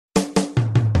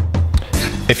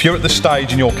If you're at the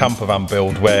stage in your camper van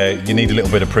build where you need a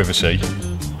little bit of privacy,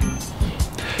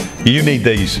 you need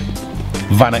these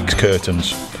Vanex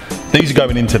curtains. These are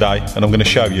going in today and I'm going to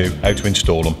show you how to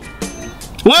install them.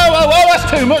 Whoa, whoa, whoa,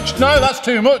 that's too much. No, that's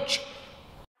too much.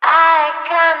 I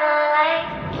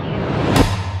kinda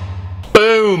like you.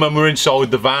 Boom, and we're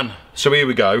inside the van. So here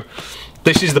we go.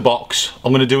 This is the box.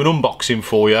 I'm going to do an unboxing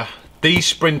for you. These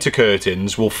Sprinter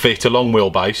curtains will fit a long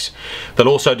wheelbase. They'll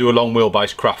also do a long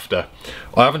wheelbase crafter.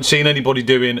 I haven't seen anybody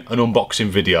doing an unboxing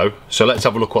video, so let's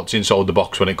have a look what's inside the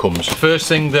box when it comes. First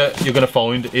thing that you're going to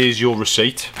find is your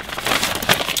receipt.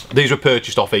 These were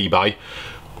purchased off eBay.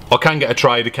 I can get a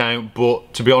trade account,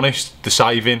 but to be honest, the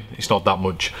saving, it's not that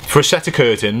much. For a set of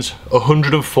curtains,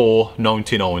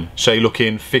 £104.99, so you're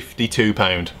looking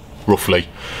 £52 roughly.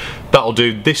 That'll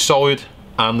do this side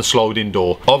and the sliding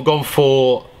door. I've gone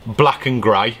for black and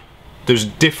grey. There's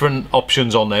different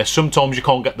options on there. Sometimes you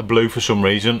can't get the blue for some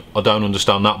reason. I don't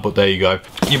understand that, but there you go.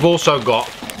 You've also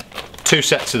got two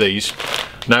sets of these.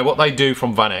 Now what they do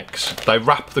from Vanex, they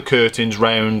wrap the curtains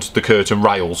round the curtain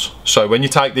rails. So when you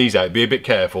take these out, be a bit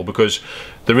careful because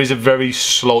there is a very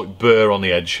slight burr on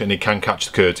the edge and it can catch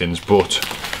the curtains, but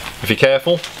if you're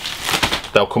careful,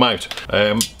 they'll come out.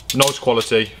 Nice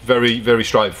quality, very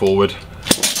straightforward.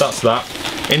 That's that.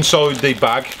 Inside the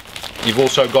bag, you've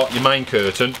also got your main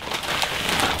curtain.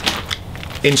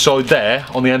 Inside there,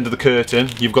 on the end of the curtain,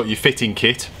 you've got your fitting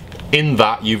kit. In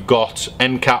that, you've got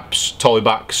end caps, tie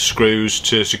backs, screws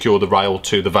to secure the rail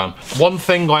to the van. One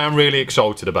thing I am really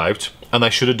excited about, and they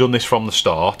should have done this from the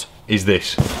start, is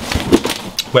this.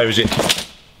 Where is it?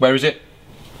 Where is it?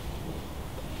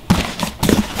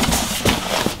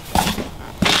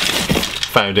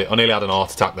 Found it. I nearly had an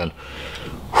heart attack then.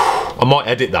 I might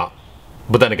edit that,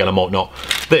 but then again I might not.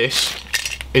 This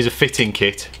is a fitting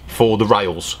kit for the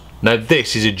rails. Now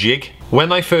this is a jig. When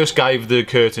they first gave the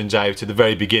curtains out at the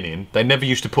very beginning, they never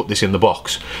used to put this in the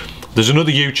box. There's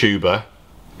another YouTuber,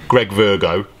 Greg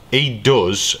Virgo, he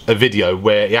does a video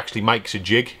where he actually makes a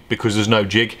jig because there's no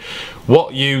jig.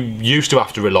 What you used to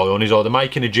have to rely on is either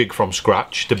making a jig from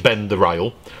scratch to bend the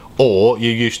rail, or you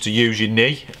used to use your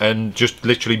knee and just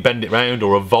literally bend it round,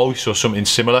 or a vice or something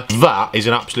similar. That is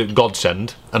an absolute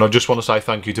godsend, and I just want to say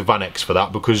thank you to Vanex for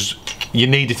that, because you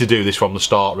needed to do this from the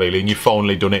start really, and you've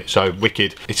finally done it, so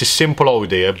wicked. It's a simple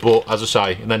idea, but as I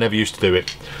say, they never used to do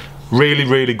it.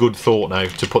 Really good thought now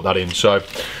to put that in. So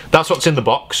that's what's in the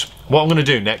box. What I'm going to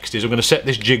do next is I'm going to set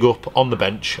this jig up on the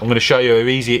bench. I'm going to show you how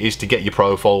easy it is to get your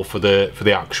profile for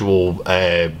the actual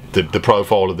the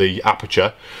profile of the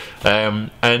aperture,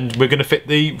 and we're going to fit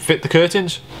the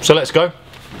curtains. So let's go.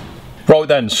 Right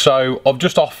then, so I've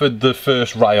just offered the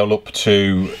first rail up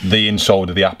to the inside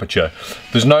of the aperture.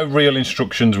 There's no real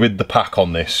instructions with the pack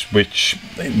on this, which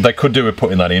they could do with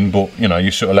putting that in, but you know,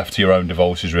 you're sort of left to your own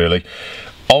devices really.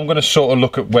 I'm going to sort of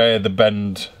look at where the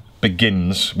bend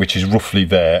begins, which is roughly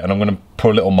there, and I'm going to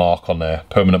put a little mark on there,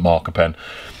 permanent marker pen.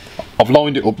 I've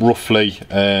lined it up roughly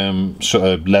sort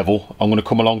of level. I'm going to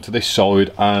come along to this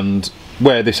side, and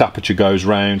where this aperture goes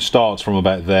round starts from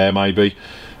about there maybe.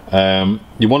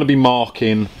 You want to be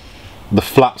marking the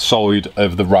flat side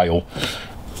of the rail.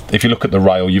 If you look at the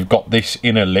rail, you've got this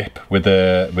inner lip with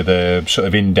a sort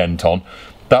of indent on.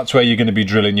 That's where you're going to be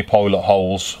drilling your pilot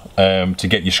holes to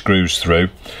get your screws through,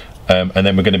 and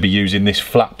then we're going to be using this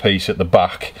flat piece at the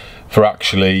back for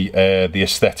actually the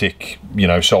aesthetic, you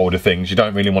know, side of things. You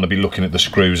don't really want to be looking at the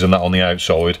screws and that on the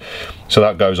outside, so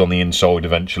that goes on the inside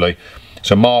eventually.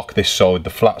 So mark this side, the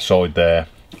flat side there.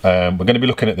 We're going to be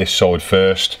looking at this side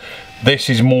first. This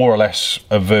is more or less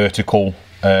a vertical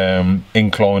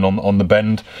incline on the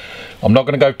bend. I'm not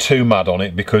going to go too mad on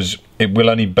it because it will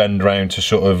only bend round to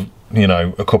sort of, you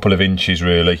know, a couple of inches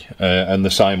really, and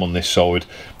the same on this side.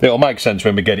 It'll make sense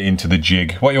when we get it into the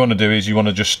jig. What you want to do is you want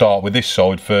to just start with this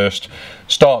side first,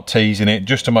 start teasing it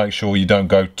just to make sure you don't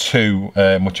go too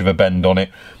much of a bend on it,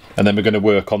 and then we're going to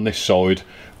work on this side.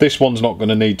 This one's not going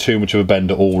to need too much of a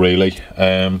bend at all really.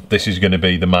 This is going to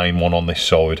be the main one on this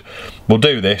side. We'll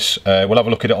do this, we'll have a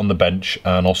look at it on the bench,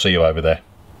 and I'll see you over there.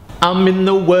 I'm in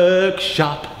the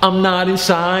workshop, I'm not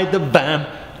inside the van.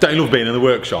 Don't you love being in the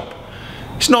workshop?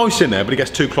 It's nice in there, but it gets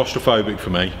too claustrophobic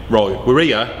for me. Right, we're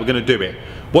here, we're going to do it.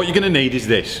 What you're going to need is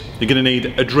this. You're going to need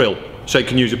a drill. So you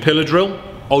can use a pillar drill.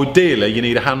 Ideally, you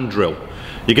need a hand drill.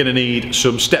 You're going to need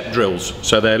some step drills.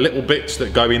 So they're little bits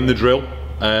that go in the drill.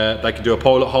 They can do a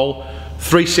pilot hole.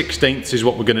 3/16 is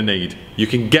what we're going to need. You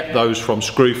can get those from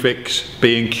Screwfix,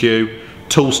 B&Q,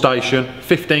 Toolstation,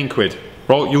 15 quid.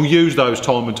 Right, you'll use those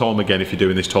time and time again if you're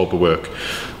doing this type of work.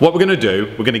 What we're going to do,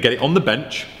 we're going to get it on the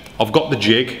bench. I've got the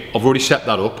jig, I've already set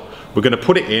that up. We're going to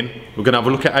put it in, we're going to have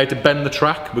a look at how to bend the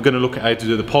track, we're going to look at how to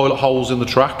do the pilot holes in the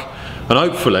track, and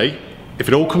hopefully, if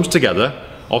it all comes together,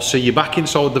 I'll see you back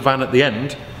inside the van at the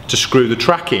end to screw the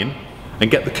track in and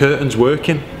get the curtains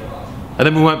working. And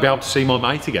then we won't be able to see my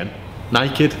mate again,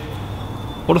 naked.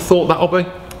 What a thought that'll be.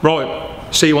 Right,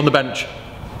 see you on the bench.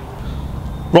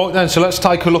 Right then, so let's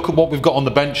take a look at what we've got on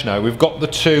the bench now. We've got the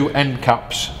 2 end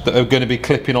caps that are going to be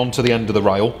clipping onto the end of the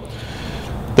rail.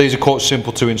 These are quite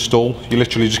simple to install. You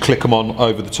literally just click them on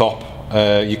over the top.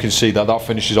 You can see that that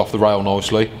finishes off the rail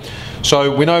nicely.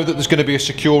 So we know that there's going to be a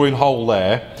securing hole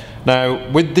there. Now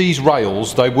with these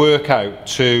rails, they work out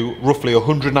to roughly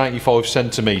 185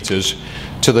 centimetres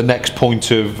to the next point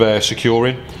of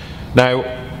securing. Now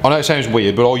I know it sounds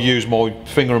weird, but I'll use my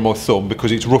finger and my thumb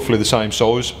because it's roughly the same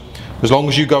size. As long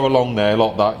as you go along there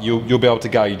like that, you'll be able to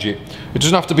gauge it. It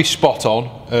doesn't have to be spot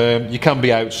on. You can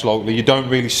be out slightly. You don't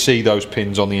really see those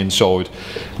pins on the inside.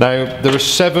 Now there are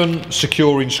 7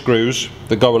 securing screws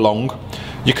that go along.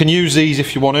 You can use these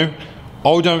if you want to.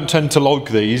 I don't tend to like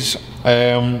these,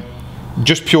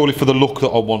 just purely for the look that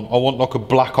I want. I want like a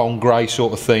black on grey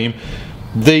sort of theme.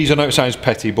 These, I know it sounds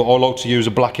petty, but I like to use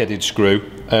a black-headed screw.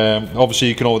 Obviously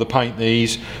you can either paint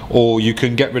these, or you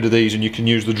can get rid of these and you can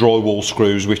use the drywall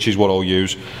screws, which is what I'll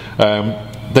use.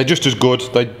 They're just as good,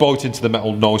 they bite into the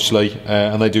metal nicely,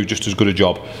 and they do just as good a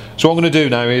job. So what I'm going to do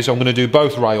now is, I'm going to do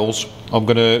both rails. I'm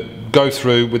going to go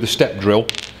through with the step drill.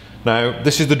 Now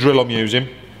this is the drill I'm using.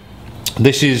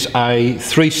 This is a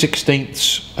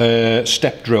 3/16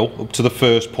 step drill up to the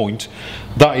first point.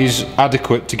 That is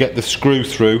adequate to get the screw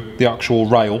through the actual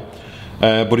rail,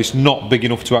 but it's not big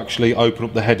enough to actually open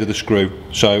up the head of the screw,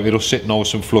 so it'll sit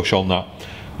nice and flush on that.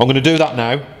 I'm going to do that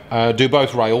now, do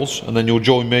both rails, and then you'll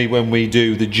join me when we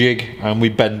do the jig and we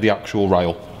bend the actual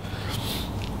rail.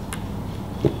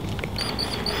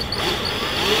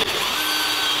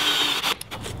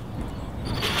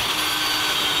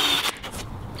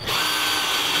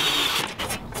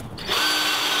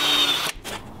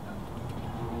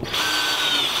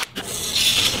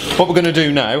 What we're going to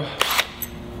do now,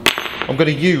 I'm going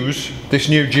to use this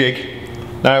new jig.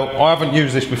 Now I haven't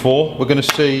used this before. We're going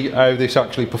to see how this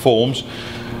actually performs.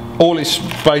 All it's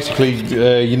basically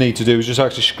you need to do is just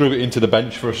actually screw it into the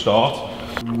bench for a start.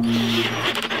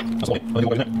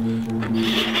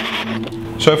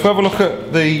 So if we have a look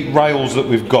at the rails that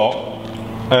we've got,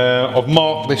 I've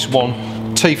marked this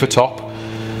one T for top.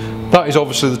 That is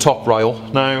obviously the top rail.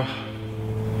 Now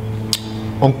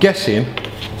I'm guessing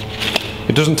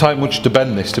it doesn't take much to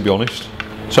bend this, to be honest.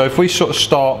 So if we sort of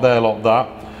start there like that,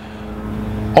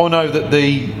 I know that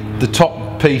the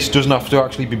top piece doesn't have to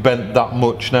actually be bent that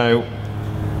much. Now,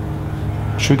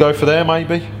 should we go for there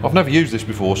maybe? I've never used this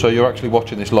before, so you're actually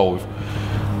watching this live.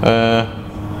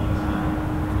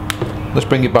 Let's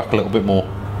bring it back a little bit more.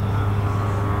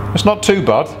 It's not too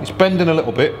bad, it's bending a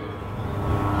little bit.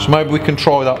 So maybe we can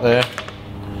try that there.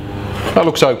 That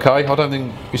looks okay. I don't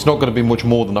think, it's not going to be much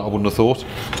more than that, I wouldn't have thought.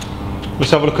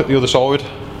 Let's have a look at the other side.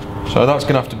 So that's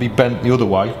going to have to be bent the other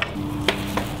way.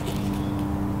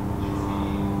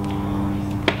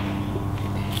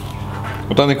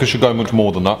 I don't think I should go much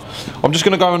more than that. I'm just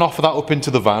going to go and offer that up into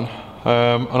the van,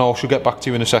 and I shall get back to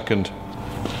you in a second.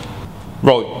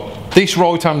 Right, this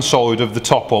right hand side of the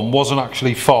top one wasn't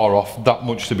actually far off that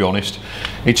much, to be honest.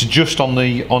 It's just on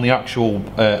the actual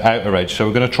outer edge, so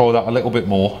we're going to try that a little bit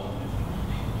more.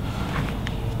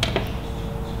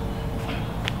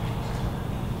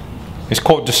 It's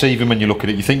quite deceiving when you look at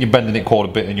it. You think you're bending it quite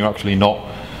a bit and you're actually not.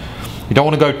 You don't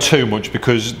want to go too much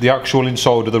because the actual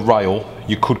inside of the rail,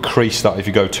 you could crease that if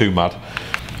you go too mad.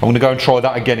 I'm going to go and try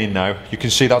that again in now. You can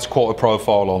see that's quite a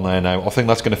profile on there now. I think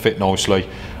that's going to fit nicely.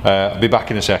 I'll be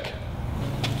back in a sec.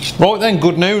 Right then,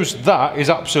 good news. That is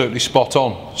absolutely spot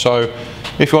on. So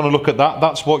if you want to look at that,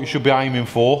 that's what you should be aiming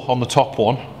for on the top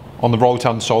one, on the right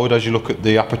hand side as you look at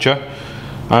the aperture.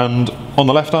 And on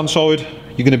the left hand side,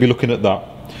 you're going to be looking at that.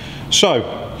 So,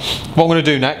 what I'm going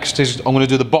to do next is I'm going to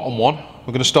do the bottom one.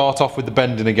 We're going to start off with the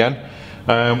bending again.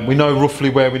 We know roughly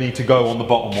where we need to go on the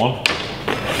bottom one.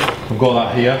 I've got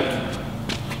that here.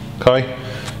 Okay,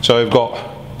 so we've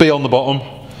got B on the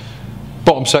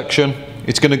bottom section.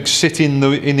 It's going to sit in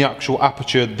the actual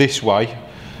aperture this way.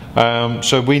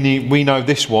 So we know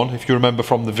this one, if you remember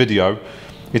from the video,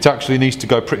 it actually needs to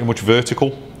go pretty much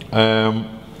vertical. I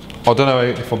don't know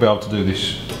if I'll be able to do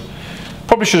this.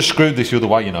 Probably should have screwed this the other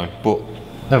way, you know, but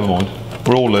never mind,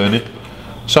 we're all learning.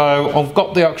 So I've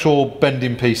got the actual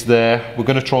bending piece there. We're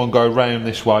going to try and go round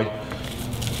this way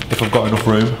if I've got enough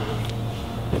room.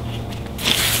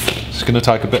 It's going to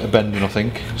take a bit of bending, I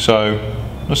think. So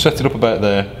let's set it up about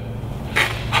there.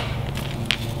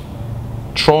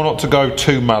 Try try not to go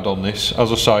too mad on this. As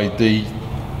I say,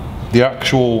 the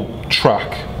actual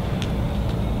track,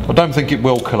 I don't think it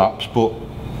will collapse, but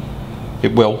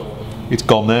it will. It's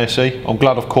gone there, see? I'm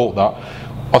glad I've caught that.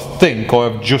 I think I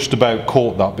have just about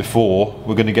caught that before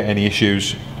we're going to get any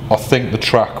issues. I think the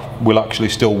track will actually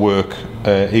still work,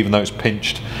 even though it's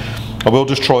pinched. I will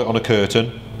just try it on a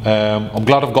curtain. I'm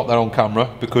glad I've got that on camera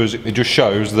because it just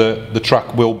shows that the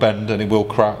track will bend and it will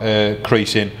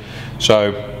crease in.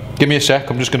 So give me a sec,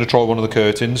 I'm just going to try one of the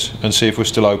curtains and see if we're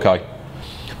still okay.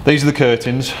 These are the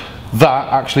curtains.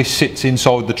 That actually sits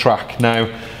inside the track.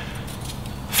 Now,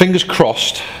 fingers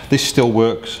crossed, this still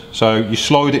works. So you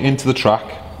slide it into the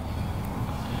track.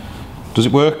 Does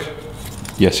it work?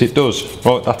 Yes, it does.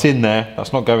 Right, that's in there,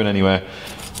 that's not going anywhere.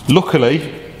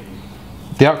 Luckily,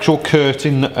 the actual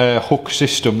curtain hook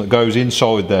system that goes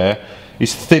inside there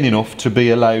is thin enough to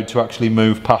be allowed to actually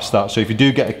move past that. So if you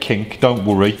do get a kink, don't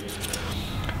worry.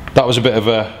 That was a bit of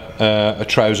a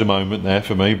trouser moment there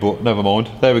for me, but never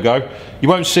mind. There we go. You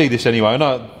won't see this anyway.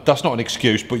 No, that's not an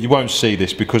excuse, but you won't see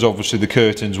this because obviously the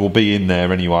curtains will be in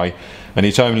there anyway, and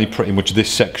it's only pretty much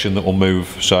this section that will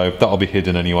move, so that'll be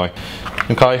hidden anyway.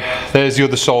 Okay, there's the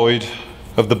other side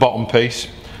of the bottom piece.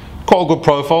 Quite a good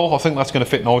profile. I think that's going to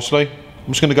fit nicely.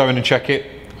 I'm just going to go in and check it,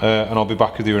 and I'll be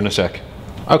back with you in a sec.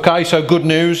 Okay, so good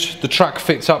news. The track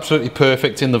fits absolutely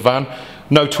perfect in the van.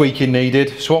 No tweaking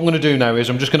needed. So what I'm going to do now is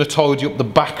I'm just going to tidy up the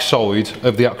back side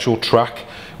of the actual track.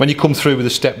 When you come through with a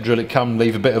step drill, it can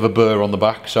leave a bit of a burr on the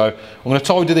back. So I'm going to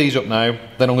tidy these up now.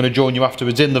 Then I'm going to join you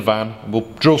afterwards in the van. We'll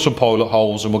drill some pilot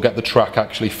holes and we'll get the track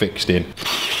actually fixed in.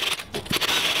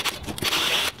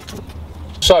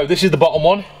 So this is the bottom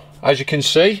one, as you can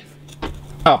see.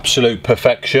 Absolute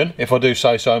perfection, if I do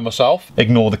say so myself.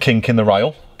 Ignore the kink in the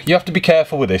rail. You have to be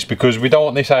careful with this because we don't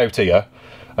want this out here,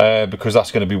 because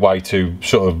that's going to be way too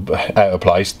sort of out of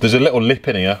place. There's a little lip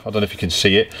in here, I don't know if you can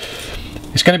see it.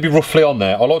 It's going to be roughly on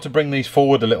there. I like to bring these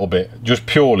forward a little bit, just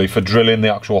purely for drilling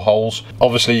the actual holes.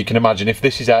 Obviously you can imagine if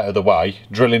this is out of the way,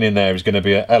 drilling in there is going to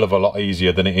be a hell of a lot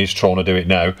easier than it is trying to do it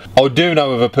now. I do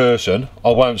know of a person, I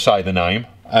won't say the name,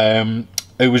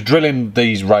 who was drilling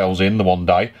these rails in the one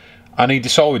day, and he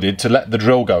decided to let the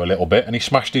drill go a little bit and he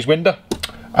smashed his window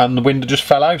and the window just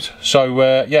fell out.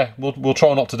 So yeah, we'll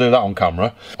try not to do that on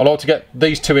camera. I like to get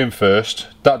these two in first,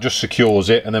 that just secures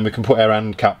it, and then we can put our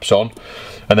end caps on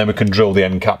and then we can drill the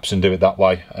end caps and do it that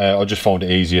way. I just find it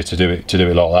easier to do it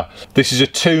like that. This is a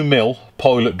 2mm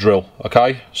pilot drill,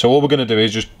 okay? So all we're going to do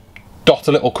is just dot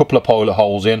a little couple of pilot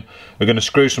holes in, we're going to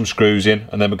screw some screws in,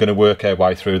 and then we're going to work our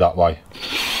way through that way.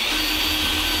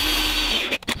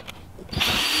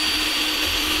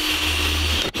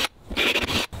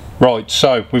 Right,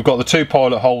 so we've got the two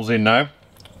pilot holes in now.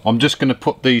 I'm just going to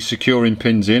put these securing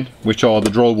pins in, which are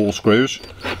the drywall screws.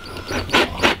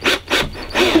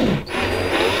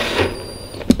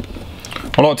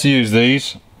 I like to use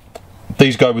these.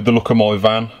 These go with the look of my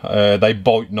van. They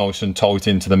bite nice and tight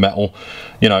into the metal.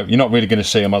 You know, you're not really going to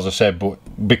see them, as I said, but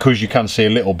because you can see a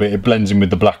little bit, it blends in with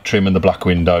the black trim and the black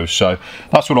windows. So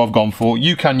that's what I've gone for.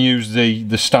 You can use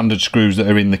the standard screws that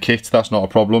are in the kit. That's not a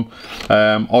problem.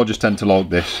 I just tend to like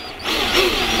this.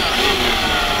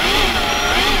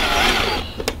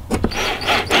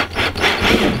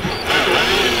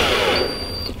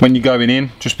 When you're going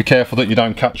in, just be careful that you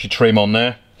don't catch your trim on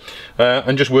there.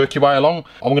 And just work your way along.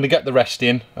 I'm going to get the rest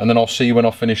in and then I'll see you when I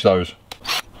finish those.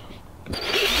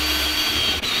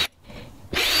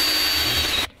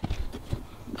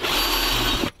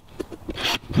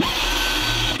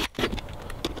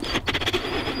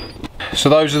 So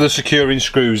those are the securing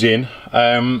screws in.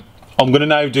 I'm going to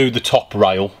now do the top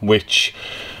rail, which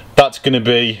that's going to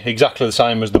be exactly the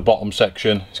same as the bottom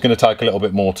section. It's going to take a little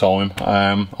bit more time.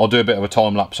 I'll do a bit of a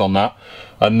time lapse on that,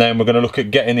 and then we're going to look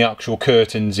at getting the actual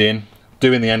curtains in,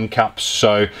 doing the end caps.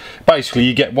 So basically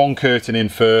you get one curtain in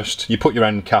first, you put your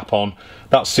end cap on,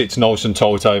 that sits nice and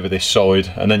tight over this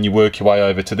side, and then you work your way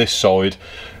over to this side,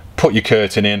 put your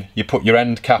curtain in, you put your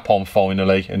end cap on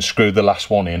finally and screw the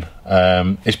last one in.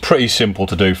 It's pretty simple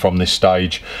to do from this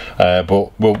stage,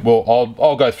 but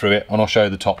I'll go through it and I'll show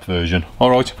you the top version.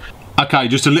 Alright, okay,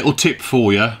 just a little tip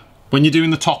for you. When you're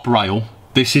doing the top rail,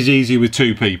 this is easy with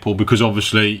two people because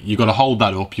obviously you've got to hold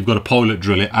that up, you've got to pilot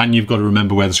drill it, and you've got to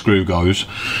remember where the screw goes.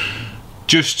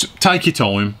 Just take your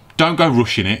time, don't go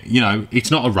rushing it, you know,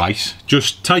 it's not a race.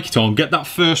 Just take your time, get that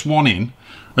first one in,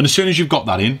 and as soon as you've got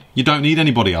that in, you don't need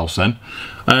anybody else then.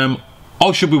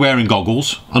 I should be wearing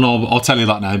goggles, and I'll tell you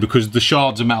that now, because the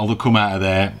shards of metal that come out of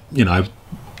there, you know,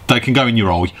 they can go in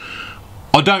your eye.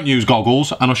 I don't use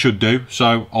goggles, and I should do,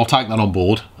 so I'll take that on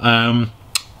board.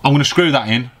 I'm going to screw that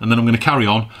in, and then I'm going to carry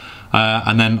on,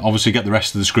 and then obviously get the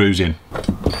rest of the screws in.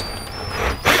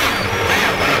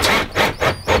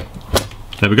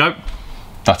 There we go.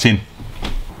 That's in.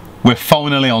 We're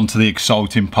finally on to the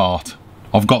exciting part.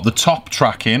 I've got the top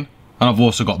track in, and I've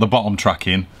also got the bottom track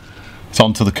in. It's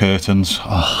onto the curtains.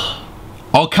 Oh.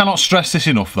 I cannot stress this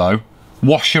enough though.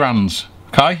 Wash your hands,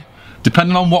 okay?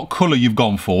 Depending on what colour you've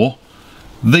gone for,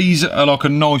 these are like a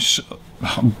nice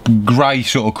grey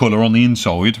sort of colour on the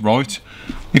inside, right?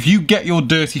 If you get your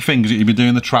dirty fingers that you've been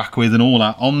doing the track with and all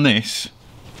that on this,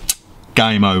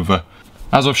 game over.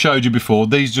 As I've showed you before,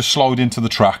 these just slide into the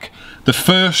track. The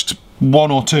first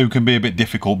one or two can be a bit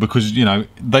difficult because, you know,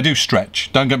 they do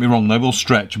stretch. Don't get me wrong, they will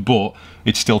stretch, but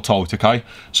it's still tight, okay?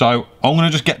 So I'm going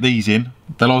to just get these in.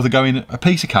 They'll either go in a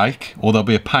piece of cake or they'll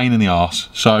be a pain in the arse.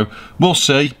 So we'll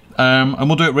see, and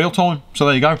we'll do it real time. So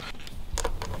there you go.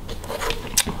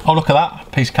 Oh, look at that,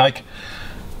 piece of cake.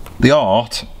 The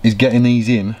art is getting these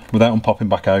in without them popping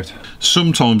back out.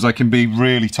 Sometimes they can be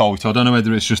really tight. I don't know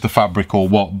whether it's just the fabric or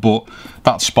what, but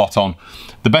that's spot on.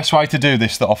 The best way to do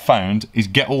this that I've found is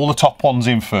get all the top ones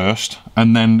in first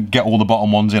and then get all the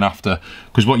bottom ones in after.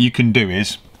 Because what you can do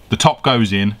is, the top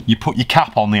goes in, you put your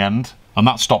cap on the end, and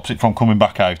that stops it from coming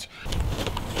back out.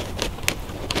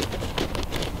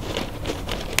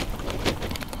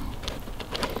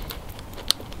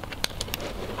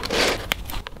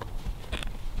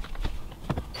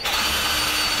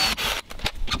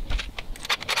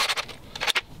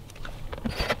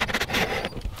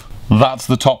 That's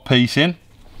the top piece in.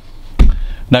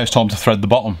 Now it's time to thread the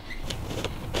bottom.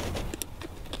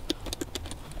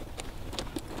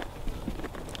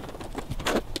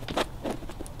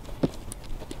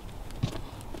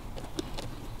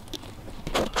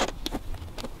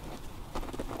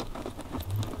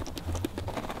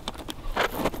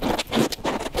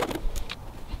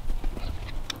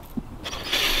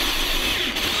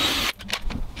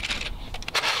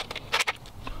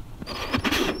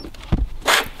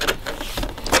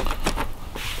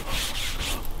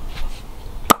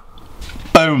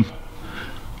 Boom,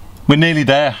 we're nearly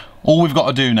there. All we've got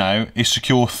to do now is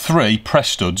secure 3 press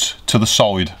studs to the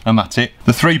side, and that's it.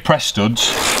 The 3 press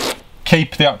studs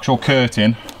keep the actual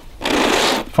curtain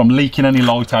from leaking any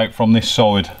light out from this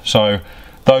side. So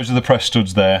those are the press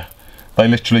studs there. They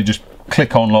literally just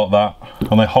click on like that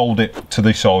and they hold it to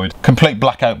the side. Complete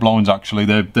blackout blinds actually,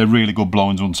 they're really good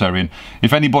blinds once they're in.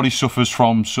 If anybody suffers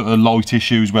from sort of light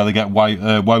issues where they get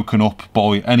woken up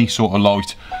by any sort of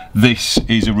light, this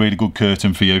is a really good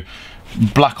curtain for you.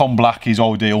 Black on black is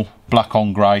ideal, black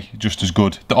on grey just as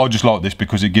good. I just like this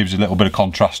because it gives a little bit of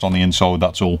contrast on the inside,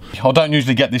 that's all. I don't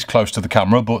usually get this close to the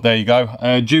camera, but there you go.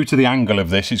 Due to the angle of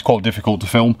this, it's quite difficult to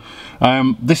film.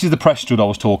 This is the press stud I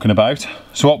was talking about.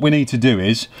 So what we need to do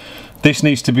is, this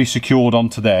needs to be secured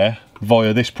onto there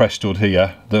via this press stud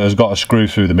here that has got a screw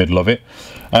through the middle of it.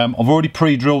 I've already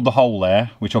pre-drilled the hole there,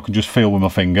 which I can just feel with my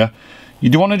finger. You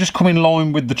do want to just come in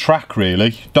line with the track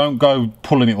really. Don't go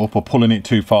pulling it up or pulling it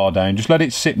too far down. Just let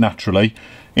it sit naturally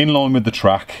in line with the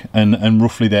track, and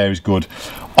roughly there is good.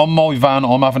 On my van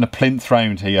I'm having a plinth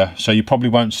round here, so you probably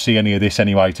won't see any of this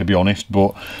anyway, to be honest,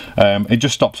 but it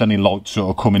just stops any light sort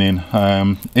of coming in.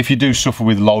 If you do suffer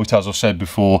with light, as I said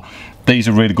before, these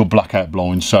are really good blackout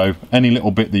blinds, so any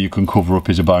little bit that you can cover up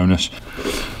is a bonus.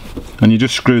 And you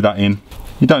just screw that in.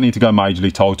 You don't need to go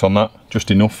majorly tight on that, just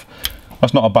enough.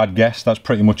 That's not a bad guess. That's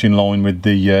pretty much in line with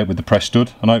the press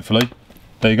stud, and hopefully,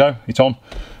 there you go, it's on.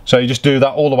 So you just do that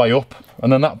all the way up,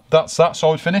 and then that's that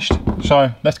side finished.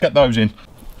 So let's get those in.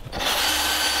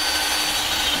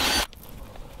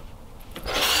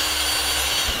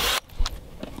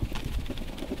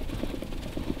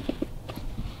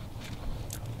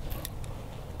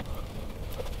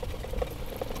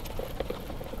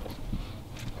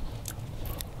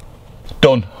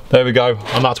 Done. There we go,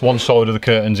 and that's one side of the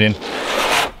curtains in.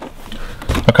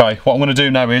 Okay, what I'm going to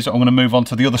do now is I'm going to move on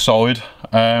to the other side.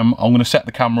 I'm going to set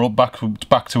the camera up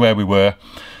back to where we were,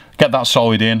 get that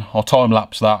side in, I'll time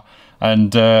lapse that,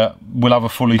 and we'll have a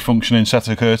fully functioning set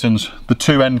of curtains. The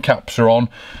 2 end caps are on,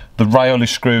 the rail is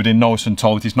screwed in nice and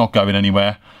tight, it's not going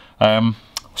anywhere.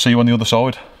 See you on the other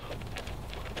side.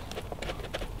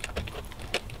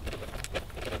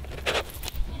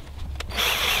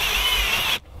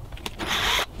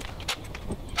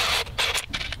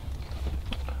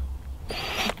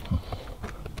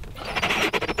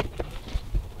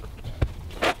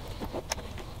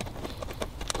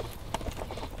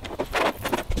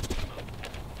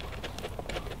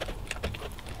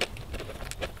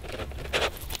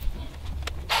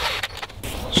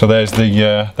 So there's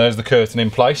the curtain in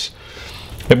place.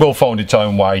 It will find its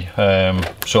own way,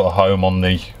 sort of home on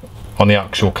the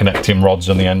actual connecting rods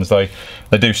and the ends. They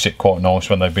do sit quite nice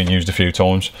when they've been used a few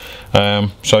times.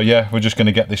 So yeah, we're just going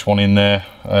to get this one in there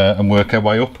and work our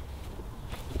way up.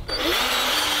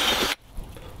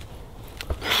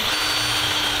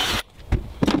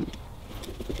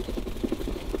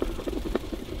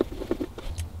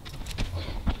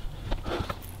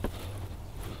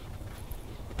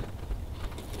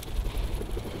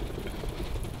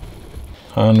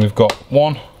 and we've got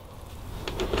 1,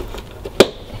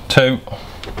 2.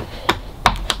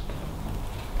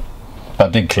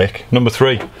 That did click. Number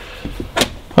 3. And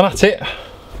that's it.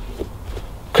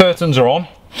 Curtains are on.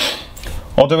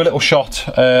 I'll do a little shot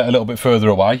a little bit further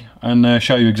away and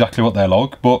show you exactly what they're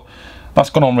like, but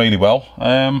that's gone on really well.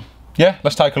 Yeah,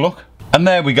 let's take a look. And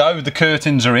there we go, the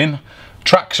curtains are in.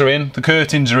 Tracks are in, the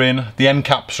curtains are in, the end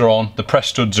caps are on, the press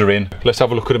studs are in. Let's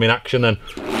have a look at them in action then.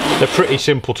 They're pretty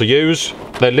simple to use.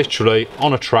 They're literally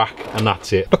on a track and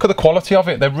that's it. Look at the quality of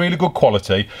it, they're really good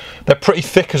quality. They're pretty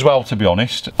thick as well, to be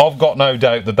honest. I've got no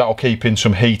doubt that that'll keep in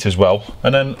some heat as well.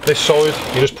 And then this side,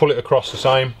 you just pull it across the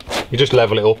same, you just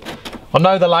level it up. I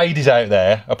know the ladies out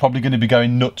there are probably going to be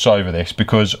going nuts over this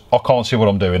because I can't see what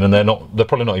I'm doing and they're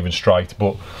probably not even straight,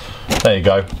 but there you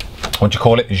go. What do you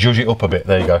call it? Zhuzh it up a bit,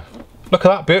 there you go. Look at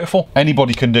that, beautiful.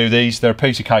 Anybody can do these, they're a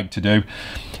piece of cake to do.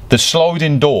 The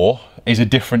sliding door is a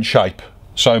different shape,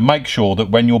 so make sure that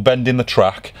when you're bending the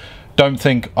track, don't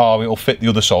think, oh, it'll fit the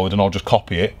other side and I'll just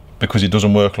copy it, because it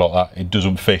doesn't work like that. It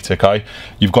doesn't fit, okay?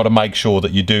 You've got to make sure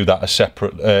that you do that a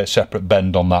separate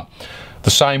bend on that.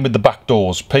 The same with the back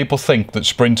doors. People think that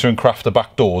Sprinter and Crafter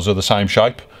back doors are the same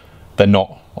shape. They're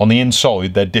not. On the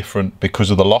inside, they're different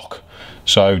because of the lock.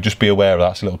 So just be aware of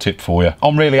that. It's a little tip for you.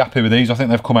 I'm really happy with these. I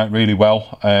think they've come out really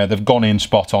well. They've gone in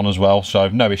spot on as well, so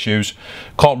no issues.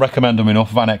 Can't recommend them enough.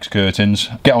 Van X curtains.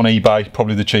 Get on eBay,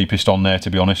 probably the cheapest on there,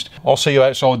 to be honest. I'll see you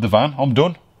outside the van. I'm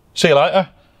done. See you later.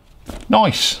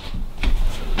 Nice.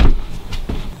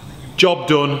 Job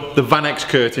done. The Van X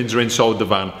curtains are inside the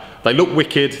van. They look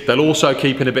wicked. They'll also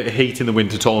keep in a bit of heat in the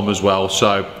winter time as well,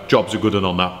 so job's a good one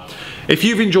on that. If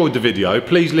you've enjoyed the video,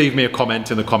 please leave me a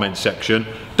comment in the comments section.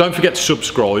 Don't forget to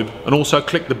subscribe and also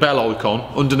click the bell icon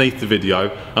underneath the video,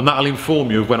 and that'll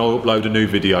inform you of when I upload a new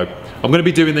video. I'm going to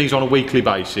be doing these on a weekly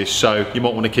basis, so you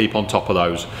might want to keep on top of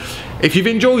those. If you've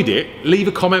enjoyed it, leave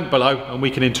a comment below and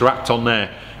we can interact on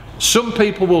there. Some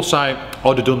people will say,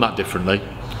 I'd have done that differently,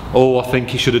 or I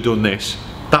think you should have done this.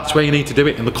 That's where you need to do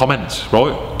it, in the comments,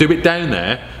 right? Do it down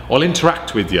there, I'll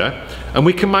interact with you, and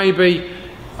we can maybe,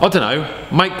 I don't know,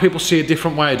 make people see a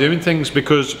different way of doing things,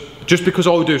 because just because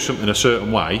I do something a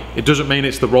certain way, it doesn't mean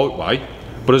it's the right way.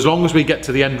 But as long as we get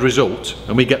to the end result,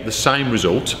 and we get the same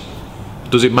result,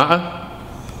 does it matter?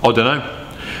 I don't know.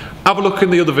 Have a look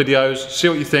in the other videos, see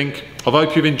what you think. I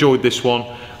hope you've enjoyed this one.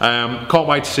 Can't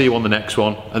wait to see you on the next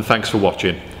one, and thanks for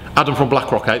watching. Adam from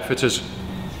Blackrock Outfitters.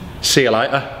 See you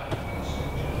later.